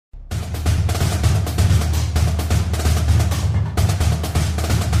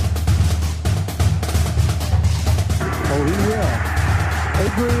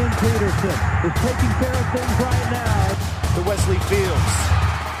Peterson is taking care of things right now. To Wesley Fields.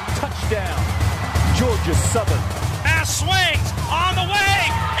 Touchdown. Georgia Southern. Pass swings on the way.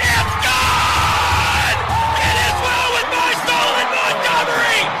 It's good! It is well with my stolen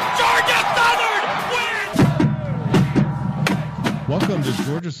Montgomery. Georgia Southern wins! Welcome to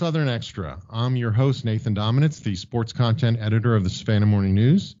Georgia Southern Extra. I'm your host, Nathan Dominitz, the sports content editor of the Savannah Morning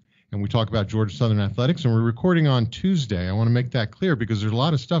News. And we talk about Georgia Southern athletics, and we're recording on Tuesday. I want to make that clear because there's a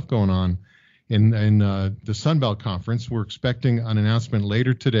lot of stuff going on in the Sun Belt Conference. We're expecting an announcement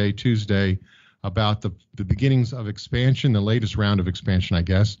later today, Tuesday, about the beginnings of expansion, the latest round of expansion, I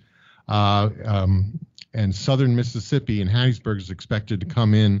guess. And Southern Mississippi and Hattiesburg is expected to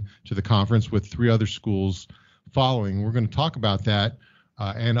come in to the conference with three other schools following. We're going to talk about that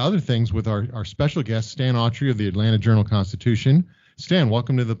and other things with our special guest, Stan Awtrey of the Atlanta Journal-Constitution. Stan,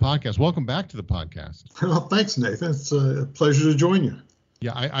 welcome to the podcast. Welcome back to the podcast. Well, thanks, Nathan. It's a pleasure to join you.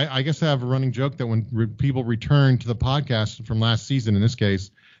 Yeah, I guess I have a running joke that when people return to the podcast from last season, in this case,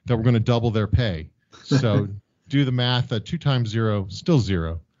 that we're going to double their pay. So do the math. 2 times 0, still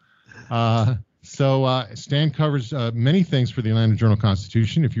 0. So Stan covers many things for the Atlanta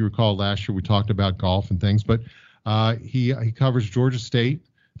Journal-Constitution. If you recall, last year we talked about golf and things, but he covers Georgia State.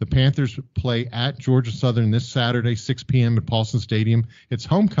 The Panthers play at Georgia Southern this Saturday, 6 p.m. at Paulson Stadium. It's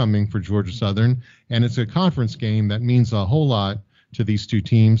homecoming for Georgia Southern, and it's a conference game that means a whole lot to these two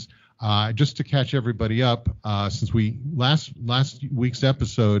teams. Just to catch everybody up, since we last week's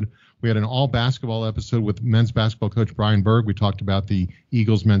episode, we had an all basketball episode with men's basketball coach Brian Berg. We talked about the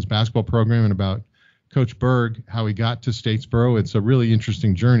Eagles men's basketball program and about Coach Berg, how he got to Statesboro. It's a really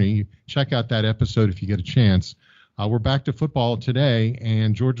interesting journey. Check out that episode if you get a chance. We're back to football today,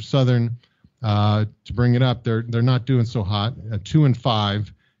 and Georgia Southern, to bring it up, they're not doing so hot.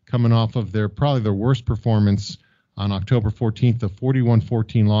 2-5, coming off of probably their worst performance on October 14th, the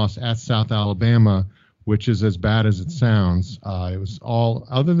 41-14 loss at South Alabama, which is as bad as it sounds. It was all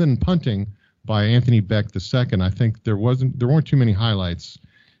other than punting by Anthony Beck II. I think there weren't too many highlights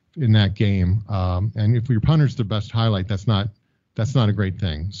in that game. And if your punter's the best highlight, that's not a great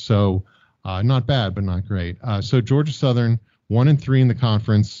thing. So not bad, but not great. So Georgia Southern 1-3 in the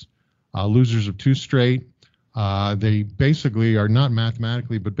conference, losers of 2 straight. They basically are not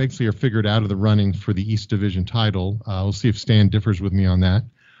mathematically, but basically are figured out of the running for the East Division title. We'll see if Stan differs with me on that.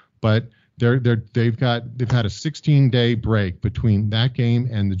 But they've had a 16-day break between that game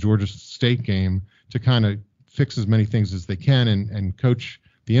and the Georgia State game to kind of fix as many things as they can. And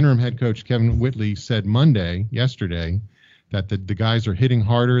the interim head coach Kevin Whitley said yesterday, that the guys are hitting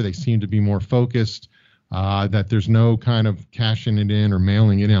harder. They seem to be more focused. That there's no kind of cashing it in or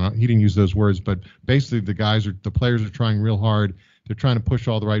mailing it in. He didn't use those words, but basically the players are trying real hard. They're trying to push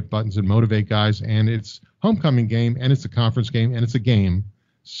all the right buttons and motivate guys. And it's homecoming game, and it's a conference game, and it's a game.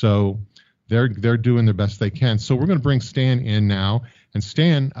 So they're doing their best they can. So we're going to bring Stan in now. And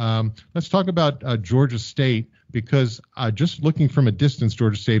Stan, let's talk about Georgia State, because just looking from a distance,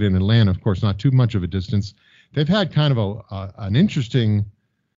 Georgia State and Atlanta, of course, not too much of a distance, they've had kind of an interesting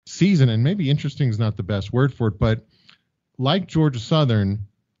season, and maybe interesting is not the best word for it, but like Georgia Southern,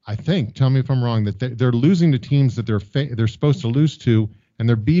 I think, tell me if I'm wrong, that they're losing to teams that they're supposed to lose to, and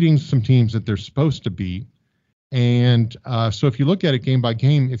they're beating some teams that they're supposed to beat. And so if you look at it game by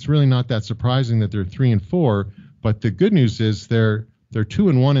game, it's really not that surprising that they're 3-4. But the good news is they're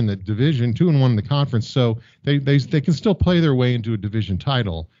 2-1 in the division, 2-1 in the conference, so they can still play their way into a division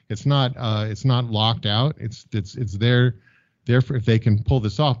title. It's not locked out. It's there for if they can pull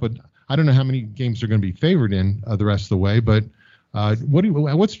this off. But I don't know how many games they're going to be favored in the rest of the way. But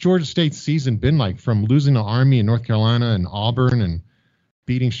what's Georgia State's season been like, from losing to Army and North Carolina and Auburn and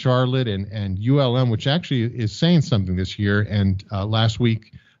beating Charlotte and ULM, which actually is saying something this year, and last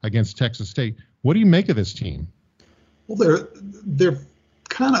week against Texas State? What do you make of this team? Well, they're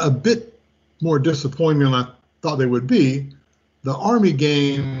kind of a bit more disappointing than I thought they would be. The Army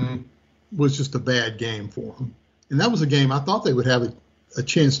game was just a bad game for them. And that was a game I thought they would have a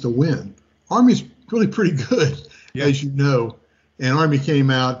chance to win. Army's really pretty good, as you know. And Army came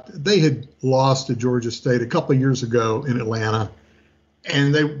out. They had lost to Georgia State a couple of years ago in Atlanta.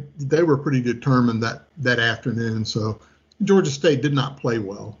 And they were pretty determined that afternoon. So Georgia State did not play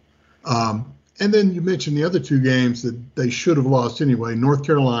well. And then you mentioned the other 2 games that they should have lost anyway. North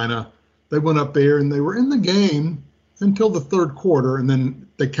Carolina, they went up there and they were in the game until the third quarter, and then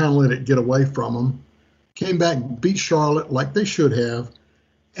they kind of let it get away from them. Came back, beat Charlotte like they should have,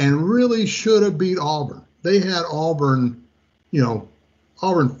 and really should have beat Auburn. They had Auburn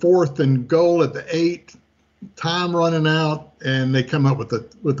 4th and goal at the 8, time running out, and they come up with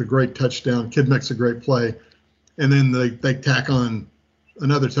a great touchdown. Kid makes a great play, and then they tack on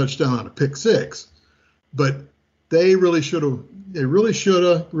another touchdown on a pick six. But they really could have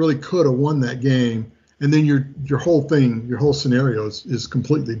won that game. And then your whole scenario is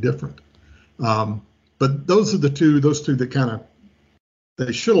completely different. But those are those two that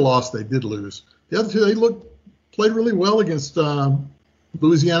they should have lost. They did lose. The other two, played really well against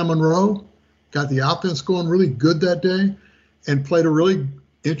Louisiana Monroe, got the offense going really good that day, and played a really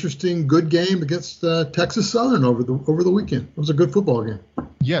interesting, good game against Texas Southern over the weekend. It was a good football game.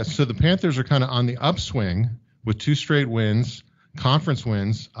 Yes, so the Panthers are kind of on the upswing with 2 straight wins, conference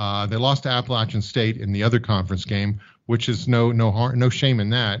wins. They lost to Appalachian State in the other conference game, which is no shame in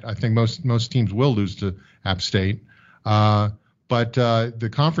that. I think most teams will lose to App State. But the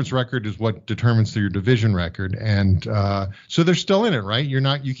conference record is what determines your division record, and so they're still in it, right?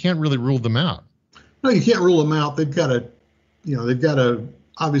 You can't really rule them out. No, you can't rule them out. They've got to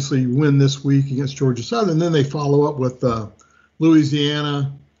obviously win this week against Georgia Southern, and then they follow up with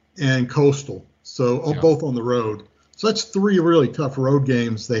Louisiana and Coastal, so both on the road. So that's 3 really tough road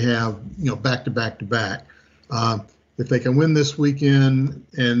games they have, back to back to back. If they can win this weekend,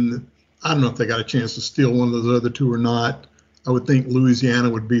 and I don't know if they got a chance to steal one of those other 2 or not. I would think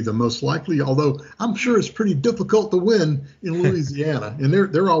Louisiana would be the most likely, although I'm sure it's pretty difficult to win in Louisiana, and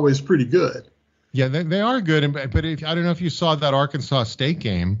they're always pretty good. Yeah, they are good, but I don't know if you saw that Arkansas State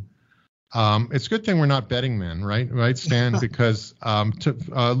game. It's a good thing we're not betting men, right, Stan? Because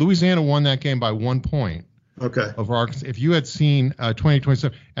Louisiana won that game by 1 point. Okay. Over Arkansas. If you had seen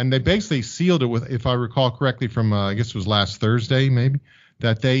 2027, and they basically sealed it with, if I recall correctly, from I guess it was last Thursday, maybe.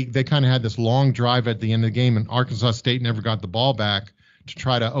 That they kind of had this long drive at the end of the game, and Arkansas State never got the ball back to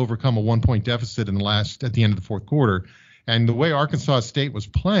try to overcome a 1-point deficit at the end of the fourth quarter. And the way Arkansas State was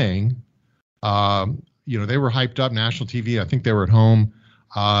playing, they were hyped up, national TV. I think they were at home.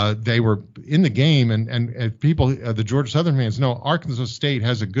 They were in the game, and people, the Georgia Southern fans know Arkansas State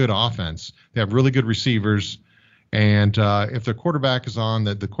has a good offense. They have really good receivers, and if their quarterback is on,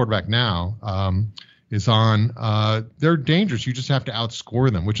 the quarterback now is on, they're dangerous. You just have to outscore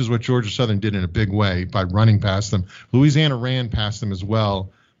them, which is what Georgia Southern did in a big way by running past them. Louisiana ran past them as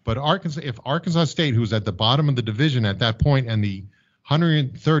well. But if Arkansas State, who's at the bottom of the division at that point and the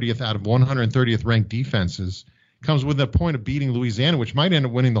 130th out of 130th ranked defenses, comes within a point of beating Louisiana, which might end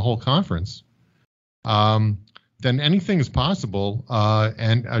up winning the whole conference, then anything is possible.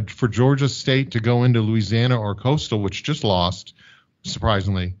 And for Georgia State to go into Louisiana or Coastal, which just lost,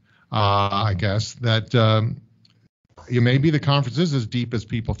 surprisingly, I guess that maybe the conference is as deep as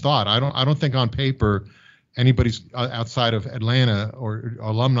people thought. I don't think on paper anybody's outside of Atlanta or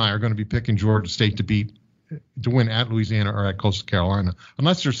alumni are going to be picking Georgia State to win at Louisiana or at Coastal Carolina,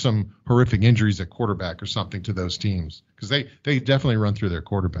 unless there's some horrific injuries at quarterback or something to those teams, because they definitely run through their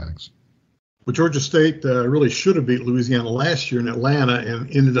quarterbacks. But Georgia State really should have beat Louisiana last year in Atlanta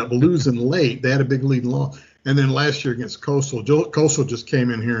and ended up losing late. They had a big lead and loss. And then last year against Coastal just came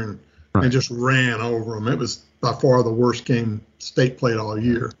in here and just ran over them. It was by far the worst game State played all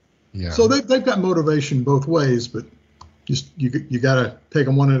year. Yeah. So they've got motivation both ways, but just you got to take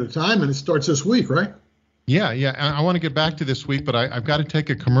them one at a time, and it starts this week, right? Yeah. I want to get back to this week, but I've got to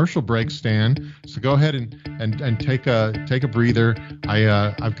take a commercial break, Stan. So go ahead and take a breather.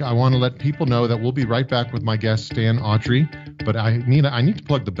 I want to let people know that we'll be right back with my guest, Stan Awtrey. But I need to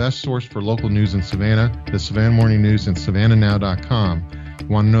plug the best source for local news in Savannah, the Savannah Morning News, and SavannahNow.com. You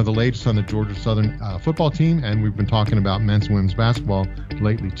want to know the latest on the Georgia Southern football team, and we've been talking about men's and women's basketball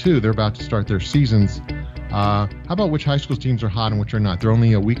lately too. They're about to start their seasons. How about which high school teams are hot and which are not? They're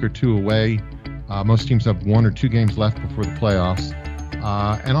only a week or two away. Most teams have 1 or 2 games left before the playoffs.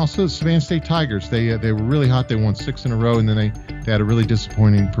 And also the Savannah State Tigers. They were really hot. They won 6 in a row, and then they had a really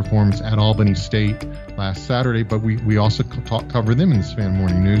disappointing performance at Albany State last Saturday. But we also cover them in the Savannah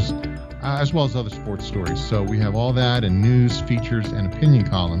Morning News, as well as other sports stories. So we have all that and news, features, and opinion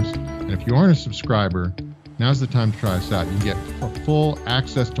columns. And if you aren't a subscriber, now's the time to try us out. You can get full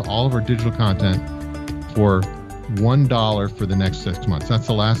access to all of our digital content for $1 for the next 6 months. That's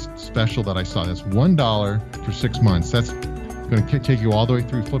the last special that I saw. That's $1 for 6 months. That's going to take you all the way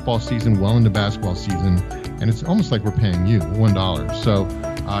through football season, well into basketball season, and it's almost like we're paying you $1. So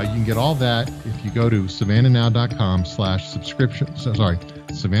you can get all that if you go to SavannahNow.com/subscription.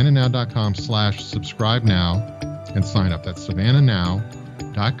 SavannahNow.com/subscribe now and sign up. That's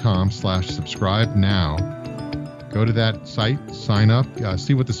SavannahNow.com/subscribe now. Go to that site, sign up,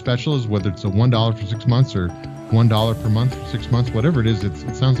 see what the special is, whether it's a $1 for 6 months or $1 per month for 6 months, whatever it is.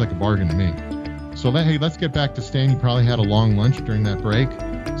 It sounds like a bargain to me. So let's get back to Stan. You probably had a long lunch during that break.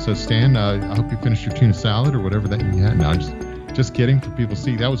 So Stan, I hope you finished your tuna salad or whatever that you had. No, just kidding. For people to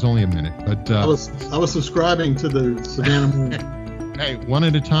see, that was only a minute. But I was subscribing to the Savannah Morning. Hey, one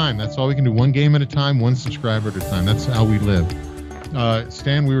at a time. That's all we can do. One game at a time, one subscriber at a time. That's how we live.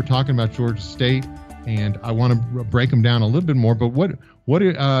 Stan, we were talking about Georgia State, and I want to break them down a little bit more. But what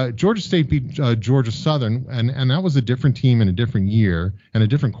Georgia State beat Georgia Southern, and that was a different team in a different year and a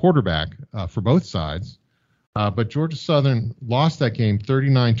different quarterback for both sides. But Georgia Southern lost that game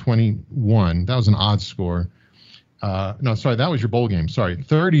 39-21. That was an odd score. No, sorry, that was your bowl game. Sorry,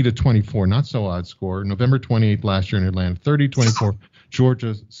 30-24, not so odd score. November 28th last year in Atlanta, 30-24.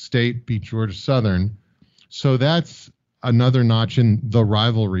 Georgia State beat Georgia Southern. So that's another notch in the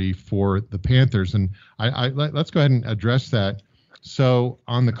rivalry for the Panthers. And let's go ahead and address that. So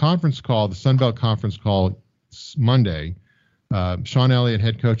on the conference call, the Sun Belt conference call Monday, Sean Elliott,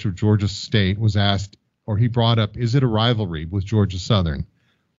 head coach of Georgia State, was asked, or he brought up, is it a rivalry with Georgia Southern?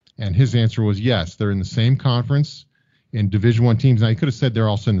 And his answer was yes. They're in the same conference in Division I teams. Now, he could have said they're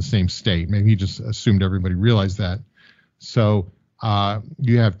also in the same state. Maybe he just assumed everybody realized that. So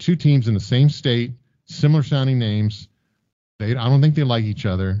you have two teams in the same state, similar sounding names. I don't think they like each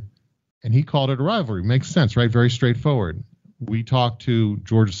other. And he called it a rivalry. Makes sense, right? Very straightforward. We talked to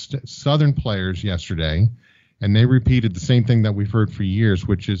Georgia Southern players yesterday, and they repeated the same thing that we've heard for years,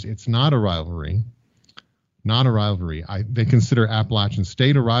 which is it's not a rivalry. Not a rivalry. They consider Appalachian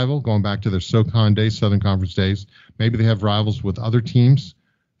State a rival, going back to their SoCon days, Southern Conference days. Maybe they have rivals with other teams.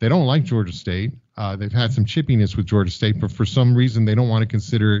 They don't like Georgia State. They've had some chippiness with Georgia State, but for some reason they don't want to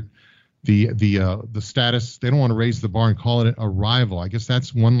consider it the status. They don't want to raise the bar and call it a rival. I guess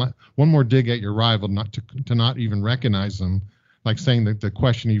that's one more dig at your rival, not to not even recognize them, like saying that the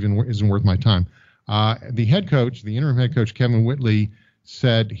question even isn't worth my time. The head coach, the interim head coach, Kevin Whitley,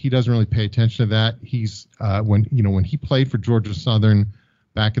 said he doesn't really pay attention to that. He's when he played for Georgia Southern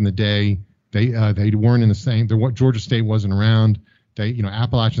back in the day, they weren't in the same. Georgia State wasn't around.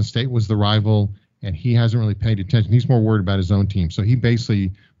 Appalachian State was the rival, and he hasn't really paid attention. He's more worried about his own team. So he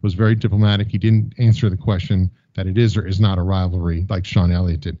basically was very diplomatic. He didn't answer the question that it is or is not a rivalry like Sean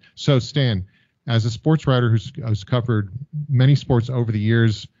Elliott did. So Stan, as a sports writer who's covered many sports over the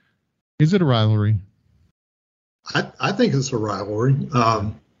years, is it a rivalry? I think it's a rivalry.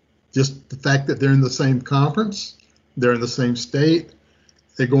 Just the fact that they're in the same conference, they're in the same state,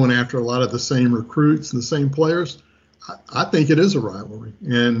 they're going after a lot of the same recruits and the same players. I think it is a rivalry,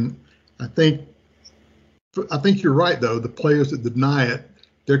 and I think you're right though. The players that deny it,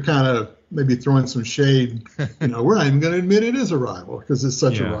 they're kind of maybe throwing some shade. We're not even going to admit it is a rival because it's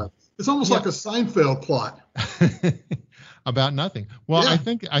such a rival. It's almost like a Seinfeld plot. About nothing. Well, yeah. I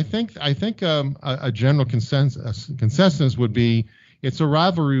think a general consensus would be it's a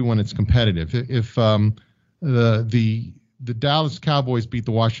rivalry when it's competitive. If the Dallas Cowboys beat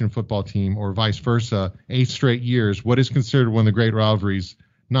the Washington football team or vice versa 8 straight years, what is considered one of the great rivalries,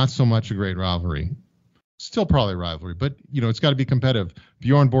 not so much a great rivalry. Still probably a rivalry, but it's got to be competitive.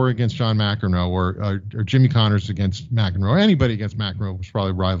 Bjorn Borg against John McEnroe or Jimmy Connors against McEnroe or anybody against McEnroe was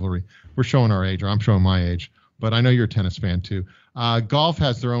probably a rivalry. We're showing our age, or I'm showing my age. But I know you're a tennis fan too. Golf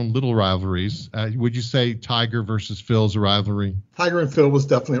has their own little rivalries. Would you say Tiger versus Phil is a rivalry? Tiger and Phil was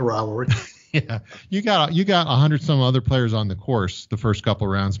definitely a rivalry. Yeah, you got 100 some other players on the course the first couple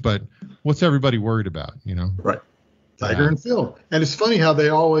of rounds, but what's everybody worried about? Right. Tiger and Phil, and it's funny how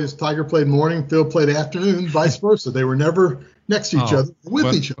Tiger played morning, Phil played afternoon, vice versa. They were never next to each other,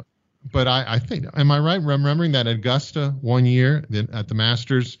 with each other. But I think, am I right remembering that at Augusta one year at the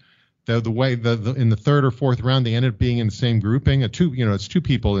Masters? The way in the third or fourth round they ended up being in the same grouping. It's two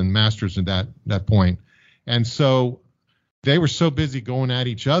people in Masters at that point, and so they were so busy going at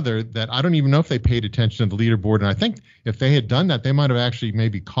each other that I don't even know if they paid attention to the leaderboard. And I think if they had done that, they might have actually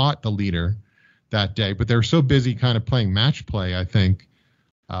maybe caught the leader that day. But they were so busy kind of playing match play. I think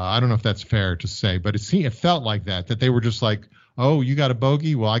I don't know if that's fair to say, but it felt like that they were just like, oh, you got a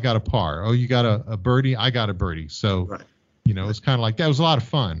bogey, well I got a par. Oh, you got a birdie, I got a birdie. So. Right. It was kind of like that. It was a lot of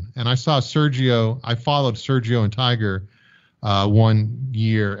fun. And I followed Sergio and Tiger one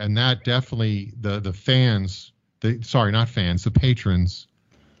year, and that definitely the fans, the patrons,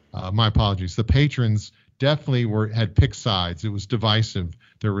 my apologies. The patrons definitely had picked sides. It was divisive.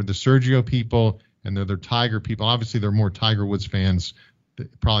 There were the Sergio people and the Tiger people. Obviously, they're more Tiger Woods fans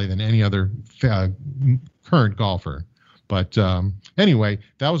probably than any other current golfer. But anyway,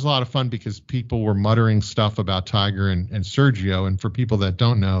 that was a lot of fun because people were muttering stuff about Tiger and Sergio. And for people that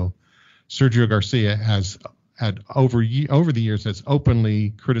don't know, Sergio Garcia has had over the years has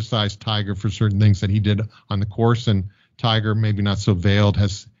openly criticized Tiger for certain things that he did on the course. And Tiger, maybe not so veiled,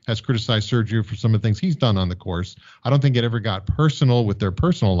 has criticized Sergio for some of the things he's done on the course. I don't think it ever got personal with their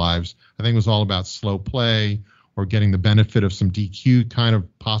personal lives. I think it was all about slow play or getting the benefit of some DQ kind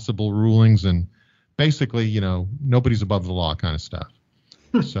of possible rulings. And basically, nobody's above the law kind of stuff.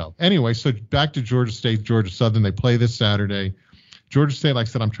 So anyway, so back to Georgia State, Georgia Southern. They play this Saturday. Georgia State, like I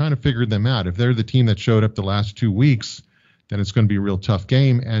said, I'm trying to figure them out. If they're the team that showed up the last 2 weeks, then it's going to be a real tough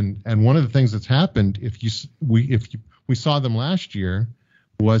game. And one of the things that's happened, if we saw them last year,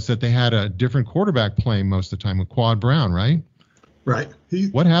 was that they had a different quarterback playing most of the time with Quad Brown, right? Right.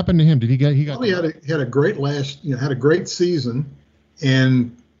 What happened to him? Did he get? He had a great had a great season,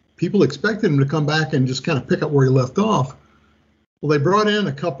 and people expected him to come back and just kind of pick up where he left off. Well, they brought in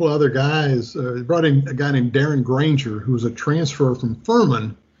a couple of other guys. They brought in a guy named Darren Granger, who was a transfer from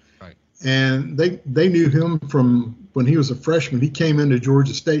Furman. Right. And they knew him from when he was a freshman. He came into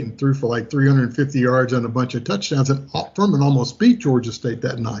Georgia State and threw for like 350 yards and a bunch of touchdowns. And Furman almost beat Georgia State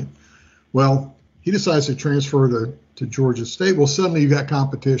that night. Well, he decides to transfer to Georgia State. Well, suddenly you got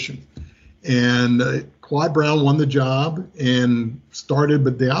competition. And Quad Brown won the job and started,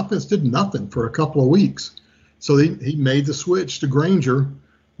 but the offense did nothing for a couple of weeks. So he made the switch to Granger.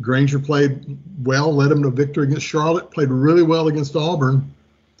 Granger played well, led him to victory against Charlotte, played really well against Auburn,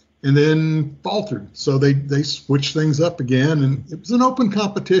 and then faltered. So they switched things up again, and it was an open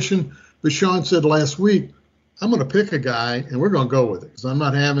competition. But Sean said last week, I'm going to pick a guy, and we're going to go with it because I'm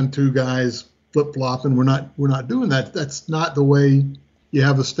not having two guys flip-flopping. We're not doing that. That's not the way you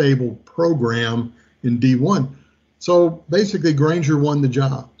have a stable program in D1. So basically, Granger won the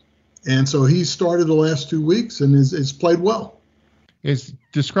job. And so he started the last 2 weeks and has played well.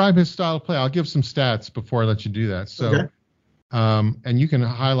 Describe his style of play. I'll give some stats before I let you do that. So, okay. And you can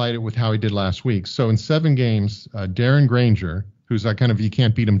highlight it with how he did last week. So in 7 games, Darren Granger, who's that kind of you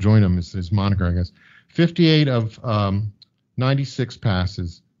can't beat him, join him is his moniker, I guess. 58 of 96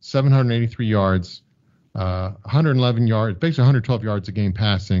 passes, 783 yards, 111 yards, basically 112 yards a game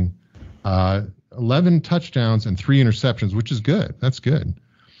passing, 11 touchdowns and 3 interceptions, which is good. That's good.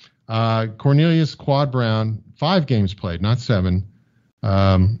 Cornelius Quad Brown, 5 games played, not 7.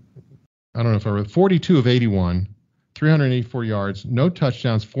 I don't know if I read 42 of 81, 384 yards, no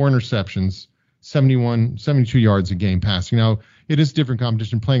touchdowns, 4 interceptions, 72 yards a game passing. Now, it is different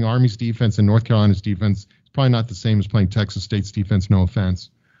competition. Playing Army's defense and North Carolina's defense is probably not the same as playing Texas State's defense, no offense.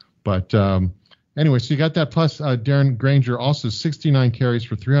 But anyway, so you got that plus Darren Granger, also 69 carries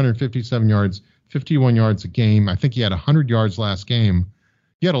for 357 yards, 51 yards a game. I think he had 100 yards last game.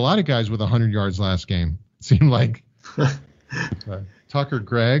 You had a lot of guys with 100 yards last game. It seemed like Tucker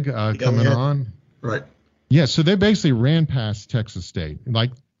Gregg coming on. Right. Yeah, so they basically ran past Texas State.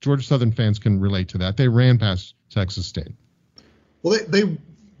 Like Georgia Southern fans can relate to that. They ran past Texas State. Well,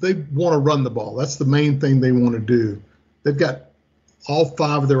 they want to run the ball. That's the main thing they want to do. They've got all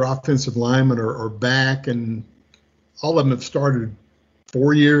 5 of their offensive linemen are back, and all of them have started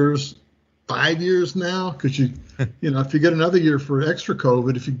 4 years, 5 years now, because if you get another year for extra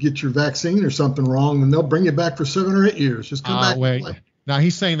COVID, if you get your vaccine or something wrong, then they'll bring you back for 7 or 8 years. Just come back. Wait. Now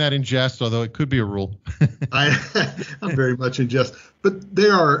he's saying that in jest, although it could be a rule. I'm very much in jest, but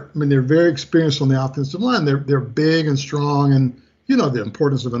they're very experienced on the offensive line. They're big and strong, and the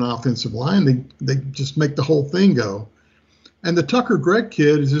importance of an offensive line. They just make the whole thing go. And the Tucker Gregg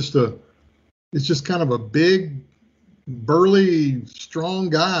kid is just kind of a big, burly, strong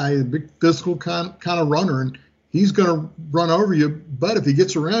guy, a big physical kind of runner, and he's going to run over you. But if he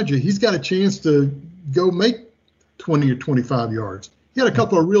gets around you, he's got a chance to go make 20 or 25 yards. He had a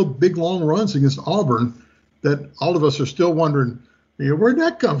couple of real big, long runs against Auburn that all of us are still wondering, where'd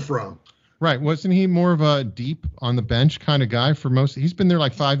that come from? Right. Wasn't he more of a deep on the bench kind of guy for most? He's been there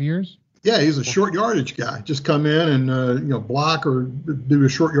like 5 years. Yeah, he's a short yardage guy. Just come in and block or do a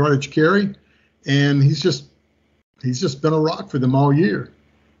short yardage carry, and he's just been a rock for them all year.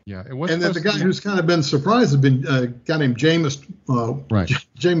 Yeah, it was. And then the guy who's kind of been surprised has been a guy named Jameis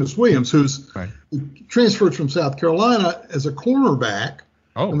Williams, who transferred from South Carolina as a cornerback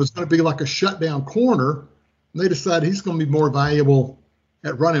and was going to be like a shutdown corner. And they decided he's going to be more valuable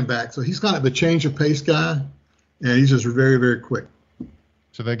at running back. So he's kind of a change of pace guy, and he's just very, very quick.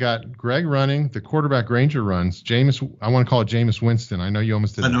 So they got Gregg running, the quarterback Granger runs. I want to call it Jameis Winston. I know you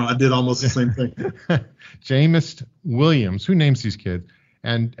almost did. I know, I did almost the same thing. Jameis Williams, who names these kids?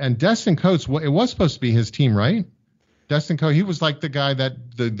 And Destin Coates, it was supposed to be his team, right? Destin Coates, he was like the guy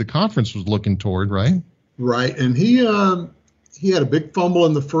that the conference was looking toward, right? Right, and he had a big fumble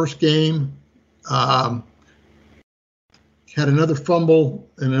in the first game. Had another fumble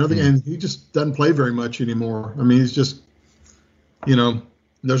in another game. He just doesn't play very much anymore. I mean, he's just,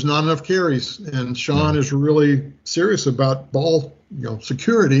 there's not enough carries, and Sean is really serious about ball,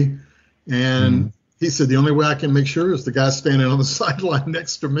 security. And he said the only way I can make sure is the guy standing on the sideline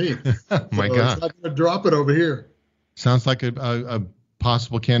next to me. My God, I'm not going to drop it over here. Sounds like a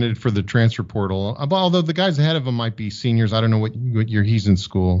possible candidate for the transfer portal. Although the guys ahead of him might be seniors. I don't know what year he's in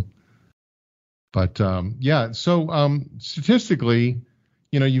school. But statistically,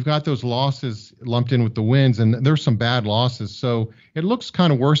 you've got those losses lumped in with the wins, and there's some bad losses. So it looks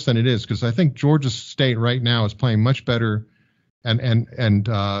kind of worse than it is, because I think Georgia State right now is playing much better and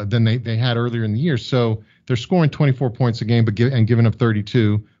than they had earlier in the year. So they're scoring 24 points a game, and giving up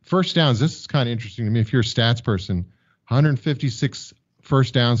 32 first downs. This is kind of interesting to me. If you're a stats person, 156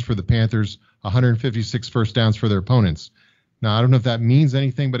 first downs for the Panthers, 156 first downs for their opponents. Now, I don't know if that means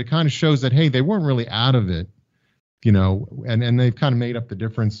anything, but it kind of shows that, hey, they weren't really out of it, and they've kind of made up the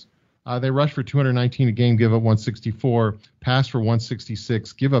difference. They rush for 219 a game, give up 164, pass for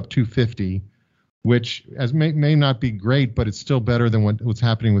 166, give up 250, which may not be great, but it's still better than what's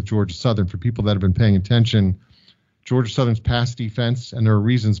happening with Georgia Southern. For people that have been paying attention, Georgia Southern's pass defense, and there are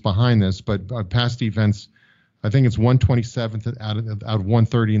reasons behind this, but pass defense, I think it's 127th out of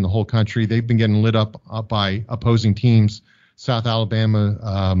 130 in the whole country. They've been getting lit up by opposing teams. South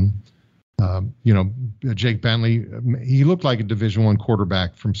Alabama, Jake Bentley, he looked like a Division I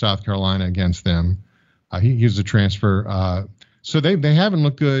quarterback from South Carolina against them. He was a transfer. So they haven't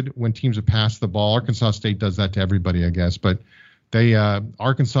looked good when teams have passed the ball. Arkansas State does that to everybody, I guess. But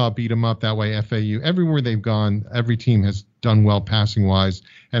Arkansas beat them up that way. FAU, everywhere they've gone, every team has done well passing wise,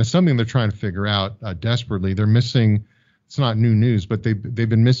 and it's something they're trying to figure out desperately. They're missing. It's not new news, but they've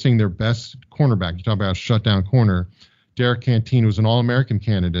been missing their best cornerback. You talk about a shutdown corner. Derek Cantine was an All-American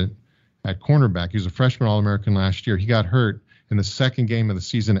candidate at cornerback. He was a freshman All-American last year. He got hurt in the second game of the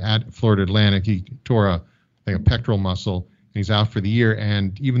season at Florida Atlantic. He tore a pectoral muscle, and he's out for the year.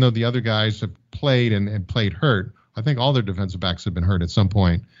 And even though the other guys have played and played hurt, I think all their defensive backs have been hurt at some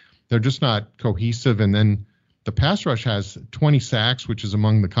point. They're just not cohesive. And then the pass rush has 20 sacks, which is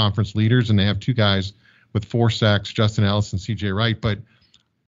among the conference leaders, and they have two guys with 4 sacks, Justin Ellis and C.J. Wright. But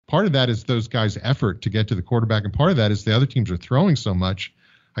part of that is those guys' effort to get to the quarterback, and part of that is the other teams are throwing so much.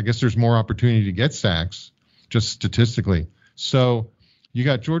 I guess there's more opportunity to get sacks, just statistically. So you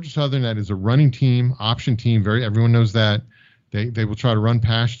got Georgia Southern, that is a running team, option team. Everyone knows that. They will try to run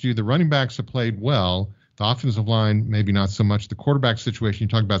past you. The running backs have played well. The offensive line, maybe not so much. The quarterback situation, you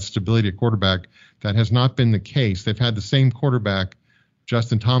talk about stability at quarterback, that has not been the case. They've had the same quarterback,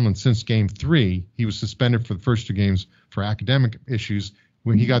 Justin Tomlin, since game 3. He was suspended for the first 2 games for academic issues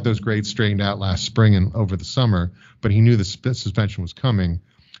when he got those grades straightened out last spring and over the summer, but he knew the suspension was coming.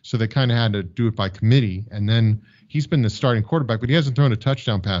 So they kind of had to do it by committee. And then he's been the starting quarterback, but he hasn't thrown a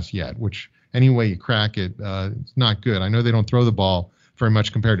touchdown pass yet, which any way you crack it, it's not good. I know they don't throw the ball very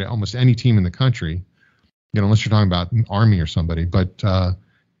much compared to almost any team in the country, unless you're talking about Army or somebody, but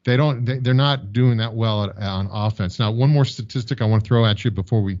they're not doing that well on offense. Now, one more statistic I want to throw at you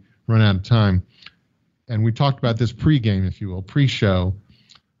before we run out of time. And we talked about this pregame, if you will, pre-show.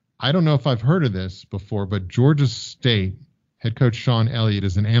 I don't know if I've heard of this before, but Georgia State head coach Sean Elliott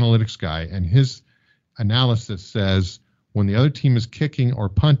is an analytics guy, and his analysis says when the other team is kicking or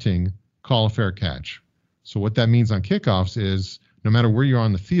punting, call a fair catch. So what that means on kickoffs is no matter where you're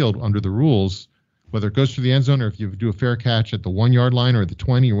on the field under the rules, whether it goes through the end zone or if you do a fair catch at the 1 yard line or the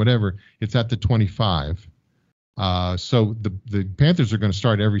 20 or whatever, it's at the 25. So the Panthers are going to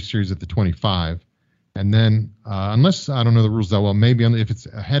start every series at the 25. And then, unless I don't know the rules that well, maybe if it's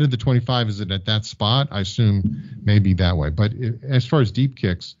ahead of the 25, is it at that spot? I assume maybe that way. But as far as deep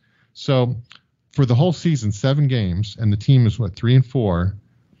kicks, so for the whole season, 7 games, and the team is 3-4,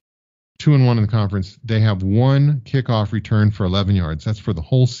 2-1 in the conference. They have 1 kickoff return for 11 yards. That's for the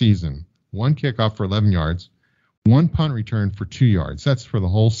whole season. 1 kickoff for 11 yards, 1 punt return for 2 yards. That's for the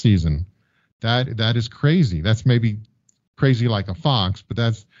whole season. That is crazy. That's maybe crazy like a fox, but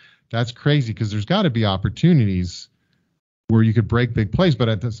that's crazy because there's got to be opportunities where you could break big plays. But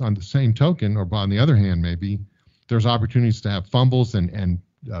on the same token, or on the other hand, maybe there's opportunities to have fumbles and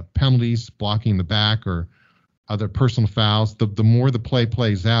penalties, blocking the back or other personal fouls. The more the play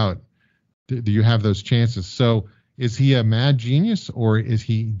plays out, do you have those chances? So is he a mad genius, or is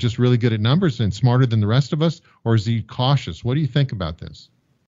he just really good at numbers and smarter than the rest of us, or is he cautious? What do you think about this?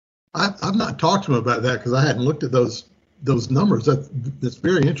 I've not talked to him about that because I hadn't looked at those numbers. That's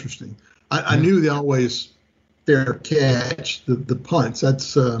very interesting. I knew they always fair catch the punts.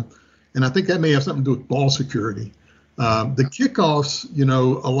 That's and I think that may have something to do with ball security. The kickoffs,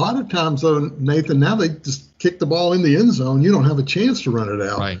 a lot of times though, Nathan, now they just kick the ball in the end zone. You don't have a chance to run it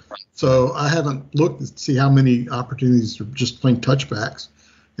out. Right. So I haven't looked to see how many opportunities are just plain touchbacks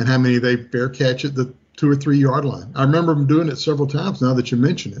and how many they fair catch at the 2 or 3 yard line. I remember them doing it several times now that you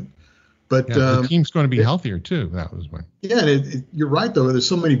mention it. But the team's going to be healthier too. That was one. Yeah, you're right though. There's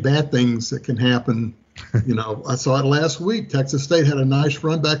so many bad things that can happen I saw it last week. Texas State had a nice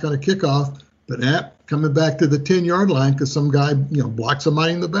run back on a kickoff, but coming back to the 10-yard line because some guy, blocked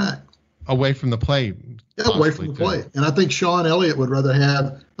somebody in the back. Away from the play. Yeah, away from the play. And I think Sean Elliott would rather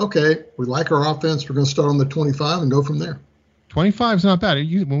have, okay, we like our offense. We're going to start on the 25 and go from there. 25 is not bad.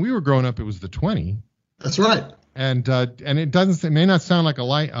 When we were growing up, it was the 20. That's right. And it may not sound like a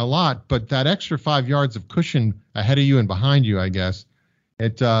lot, but that extra 5 yards of cushion ahead of you and behind you, I guess,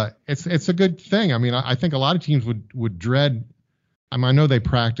 it's a good thing. I mean, I think a lot of teams would dread. I know they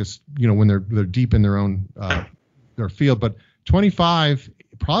practice, when they're deep in their own their field, but 25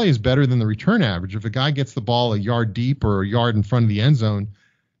 probably is better than the return average. If a guy gets the ball a yard deep or a yard in front of the end zone,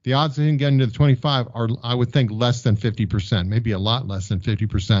 the odds of him getting to the 25 are, I would think, less than 50%, maybe a lot less than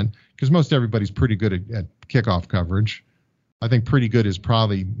 50%, because most everybody's pretty good at kickoff coverage. I think pretty good is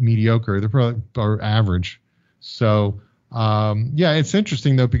probably mediocre. They're probably or average. So, it's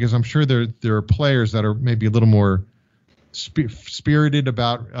interesting, though, because I'm sure there are players that are maybe a little more spirited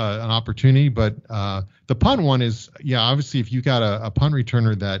about an opportunity. But the punt one is, obviously, if you got a punt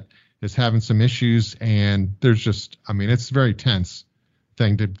returner that is having some issues and there's just, it's very tense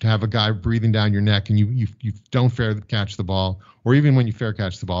thing to have a guy breathing down your neck and you don't fair catch the ball, or even when you fair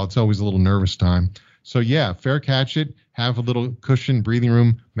catch the ball, it's always a little nervous time. So fair catch it, have a little cushion, breathing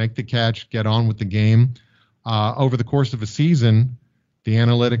room, make the catch, get on with the game. Over the course of a season, the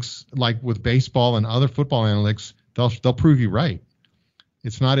analytics, like with baseball and other football analytics, they'll prove you right.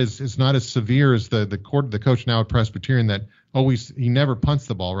 It's not as severe as the coach now at Presbyterian that he never punts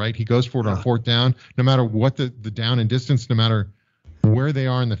the ball, right? He goes for it on fourth down, no matter what the down and distance, no matter where they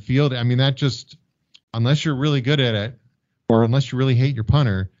are in the field. That just, unless you're really good at it, or unless you really hate your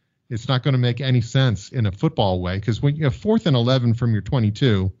punter, it's not going to make any sense in a football way. Because when you have 4th and 11 from your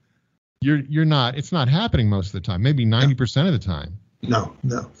 22, it's not happening most of the time, maybe 90% of the time. No.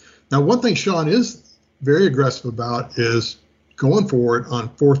 Now, one thing Sean is very aggressive about is going for it on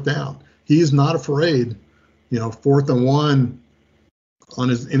fourth down. He is not afraid, 4th and 1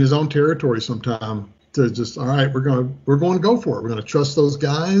 in his own territory sometime, to just, all right, we're going to go for it. We're going to trust those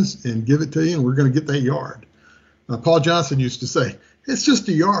guys and give it to you, and we're going to get that yard. Paul Johnson used to say, it's just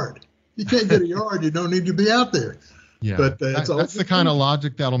a yard. You can't get a yard, you don't need to be out there. Yeah, but that's the kind of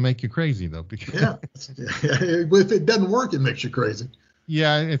logic that'll make you crazy, though. Because if it doesn't work, it makes you crazy.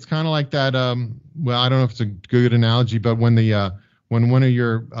 Yeah, it's kind of like that. I don't know if it's a good analogy, but when one of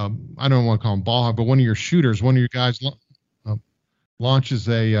your, I don't want to call him ball hog, but one of your shooters, one of your guys launches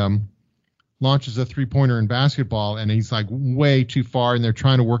a three-pointer in basketball, and he's like way too far, and they're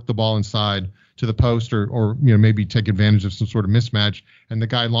trying to work the ball inside to the post or maybe take advantage of some sort of mismatch, and the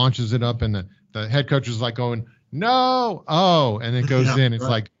guy launches it up, and the head coach is like going, no, and it goes in. It's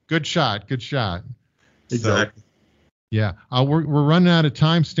like, good shot. Exactly. So, we're running out of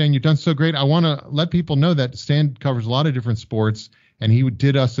time, Stan. You've done so great. I want to let people know that Stan covers a lot of different sports, and he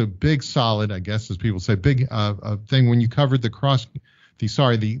did us a big solid, I guess, as people say, big thing when you covered the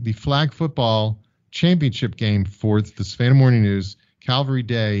flag football championship game for the Savannah Morning News. Calvary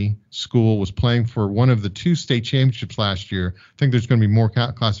Day School was playing for one of the 2 state championships last year. I think there's going to be more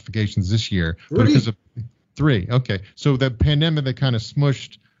classifications this year. 3. But because of 3, okay. So the pandemic, they kind of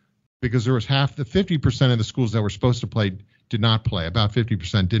smushed because there was 50% of the schools that were supposed to play did not play. About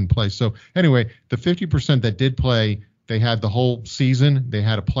 50% didn't play. So anyway, the 50% that did play, they had the whole season. They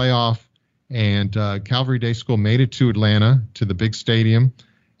had a playoff. And Calvary Day School made it to Atlanta, to the big stadium,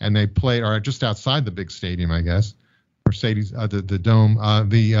 and they played, or just outside the big stadium, I guess, Mercedes, the dome.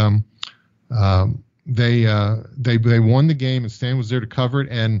 They won the game, and Stan was there to cover it.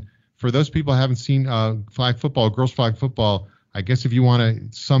 And for those people who haven't seen flag football, girls flag football, I guess if you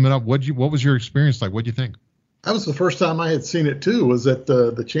want to sum it up, what was your experience like? What do you think? That was the first time I had seen it too. Was at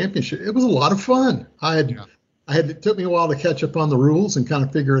the championship. It was a lot of fun. It took me a while to catch up on the rules and kind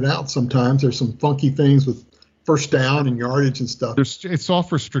of figure it out. Sometimes there's some funky things with first down and yardage and stuff. It's all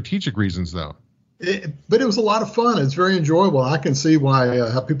for strategic reasons, though. But it was a lot of fun. It's very enjoyable. I can see why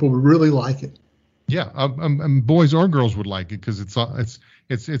how people would really like it. Yeah, boys or girls would like it because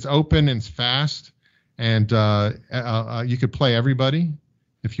it's open and it's fast, and you could play everybody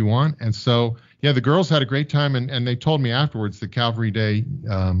if you want. And so the girls had a great time, and they told me afterwards that Calvary Day.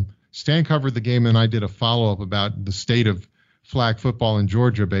 Stan covered the game, and I did a follow-up about the state of flag football in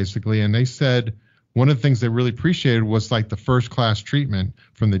Georgia, basically. And they said one of the things they really appreciated was like the first-class treatment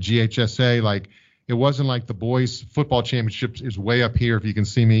from the GHSA. Like it wasn't like the boys' football championships is way up here, if you can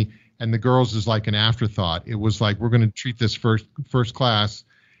see me, and the girls is like an afterthought. It was like we're going to treat this first class.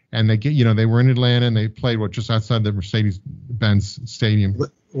 And they were in Atlanta, and they played just outside the Mercedes-Benz Stadium.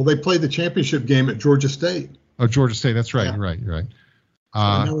 Well, they played the championship game at Georgia State. Oh, Georgia State. That's right. Yeah. Right.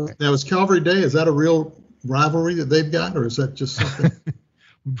 Now is Calvary Day, is that a real rivalry that they've got, or is that just something?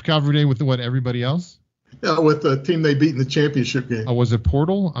 Calvary Day with what, everybody else? Yeah, with the team they beat in the championship game. Oh, was it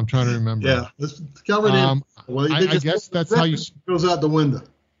Portal? I'm trying to remember. Yeah, Calvary Day. Well, I guess that's how you goes out the window.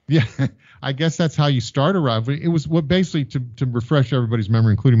 Yeah, I guess that's how you start a rivalry. It was what basically to refresh everybody's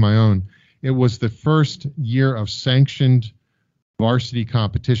memory, including my own. It was the first year of sanctioned varsity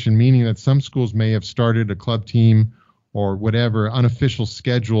competition, meaning that some schools may have started a club team or whatever unofficial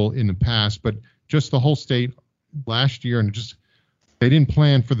schedule in the past, but just the whole state last year, and just they didn't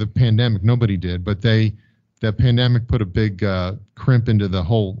plan for the pandemic. Nobody did, but the pandemic put a big crimp into the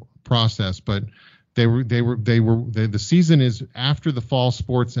whole process. But the season is after the fall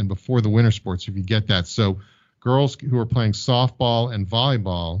sports and before the winter sports, if you get that. So girls who are playing softball and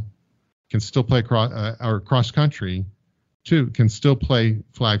volleyball can still play cross country too, can still play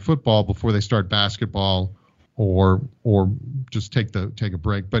flag football before they start basketball or just take a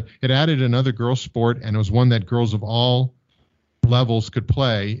break. But it added another girls sport, and it was one that girls of all levels could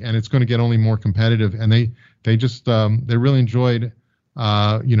play, and it's going to get only more competitive. And they really enjoyed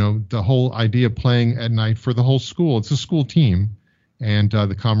the whole idea of playing at night for the whole school. It's a school team, and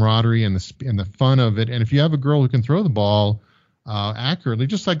the camaraderie and the fun of it. And if you have a girl who can throw the ball accurately,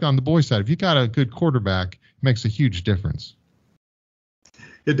 just like on the boys' side, if you got a good quarterback, it makes a huge difference.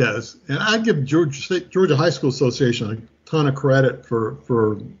 It does. And I give Georgia High School Association a ton of credit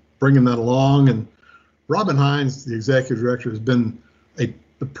for bringing that along. And Robin Hines, the executive director, has been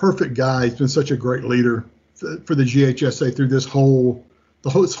the perfect guy. He's been such a great leader for the GHSA through this whole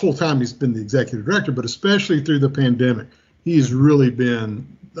time he's been the executive director, but especially through the pandemic. He's really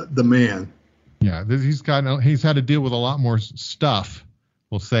been the man. Yeah, he's had to deal with a lot more stuff,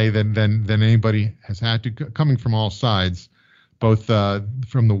 we'll say, than anybody has had to, coming from all sides, both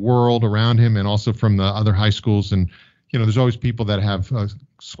from the world around him and also from the other high schools. And there's always people that have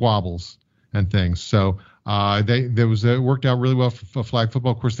squabbles and things. So it worked out really well for flag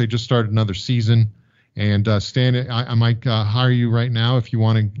football. Of course, they just started another season. And Stan, I might hire you right now if you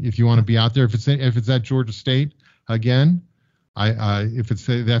want to be out there. If it's at Georgia State again. If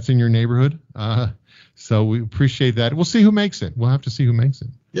that's in your neighborhood. So we appreciate that. We'll see who makes it. We'll have to see who makes it.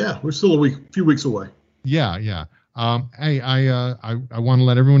 Yeah, we're still a few weeks away. Yeah. Hey, I want to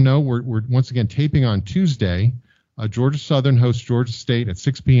let everyone know we're once again taping on Tuesday. Georgia Southern hosts Georgia State at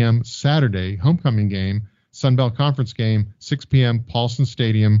 6 p.m. Saturday, homecoming game, Sun Belt Conference game, 6 p.m. Paulson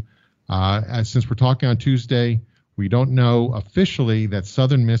Stadium. Since we're talking on Tuesday, we don't know officially that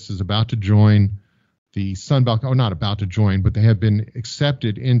Southern Miss is about to join the Sun Belt, not about to join, but they have been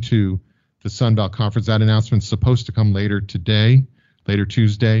accepted into the Sun Belt Conference. That announcement's supposed to come later Tuesday.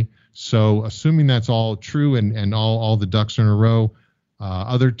 So assuming that's all true and all the ducks are in a row,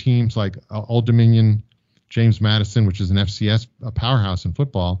 other teams like Old Dominion, James Madison, which is an FCS powerhouse in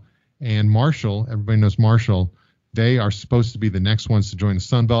football, and Marshall, everybody knows Marshall, they are supposed to be the next ones to join the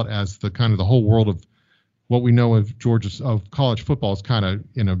Sun Belt, as the kind of the whole world of what we know of college football is kind of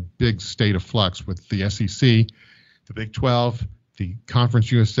in a big state of flux with the SEC, the Big 12, the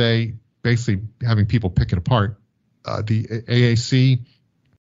Conference USA, basically having people pick it apart. The AAC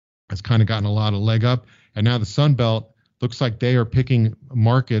has kind of gotten a lot of leg up, and now the Sun Belt looks like they are picking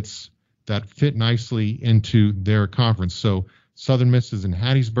markets that fit nicely into their conference. So Southern Miss is in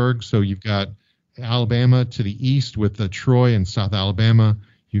Hattiesburg, so you've got Alabama to the east with Troy and South Alabama.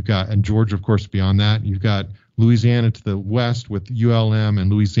 You've got, and Georgia, of course, beyond that. You've got Louisiana to the west with ULM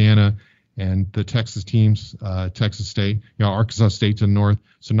and Louisiana, and the Texas teams, Texas State, Arkansas State to the north.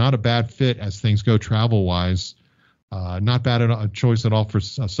 So not a bad fit as things go travel-wise. Not bad a choice at all for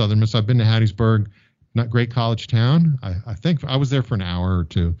Southern Miss. I've been to Hattiesburg, not great college town. I think I was there for an hour or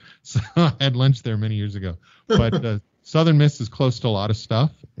two. So I had lunch there many years ago. But Southern Miss is close to a lot of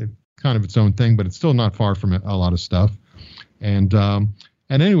stuff. It's kind of its own thing, but it's still not far from a lot of stuff. And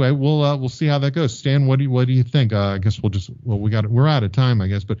anyway, we'll see how that goes. Stan, what do you think? I guess we're out of time, I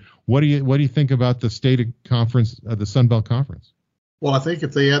guess. But what do you think about the state conference, the Sun Belt Conference? Well, I think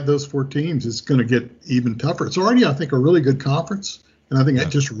if they add those 4 teams, it's going to get even tougher. It's already, I think, a really good conference, and I think that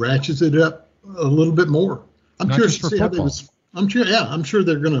just ratchets it up a little bit more. I'm curious to see how I'm sure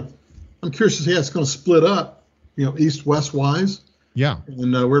they're going to. I'm curious to see how it's going to split up, east-west wise. Yeah.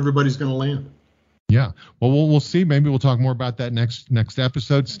 And where everybody's going to land. Yeah. Well, we'll see. Maybe we'll talk more about that next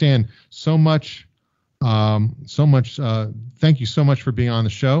episode. Stan, so much. Thank you so much for being on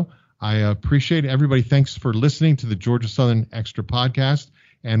the show. I appreciate it. Everybody, thanks for listening to the Georgia Southern Extra podcast,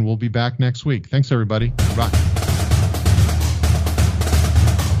 and we'll be back next week. Thanks, everybody. Bye.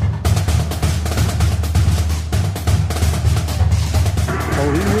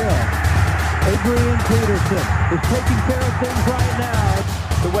 Oh, he will. Adrian Peterson is taking care of things right now.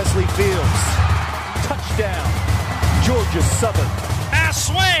 To Wesley Fields. Touchdown. Touchdown, Georgia Southern. Pass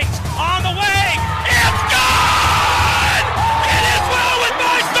swings on the way.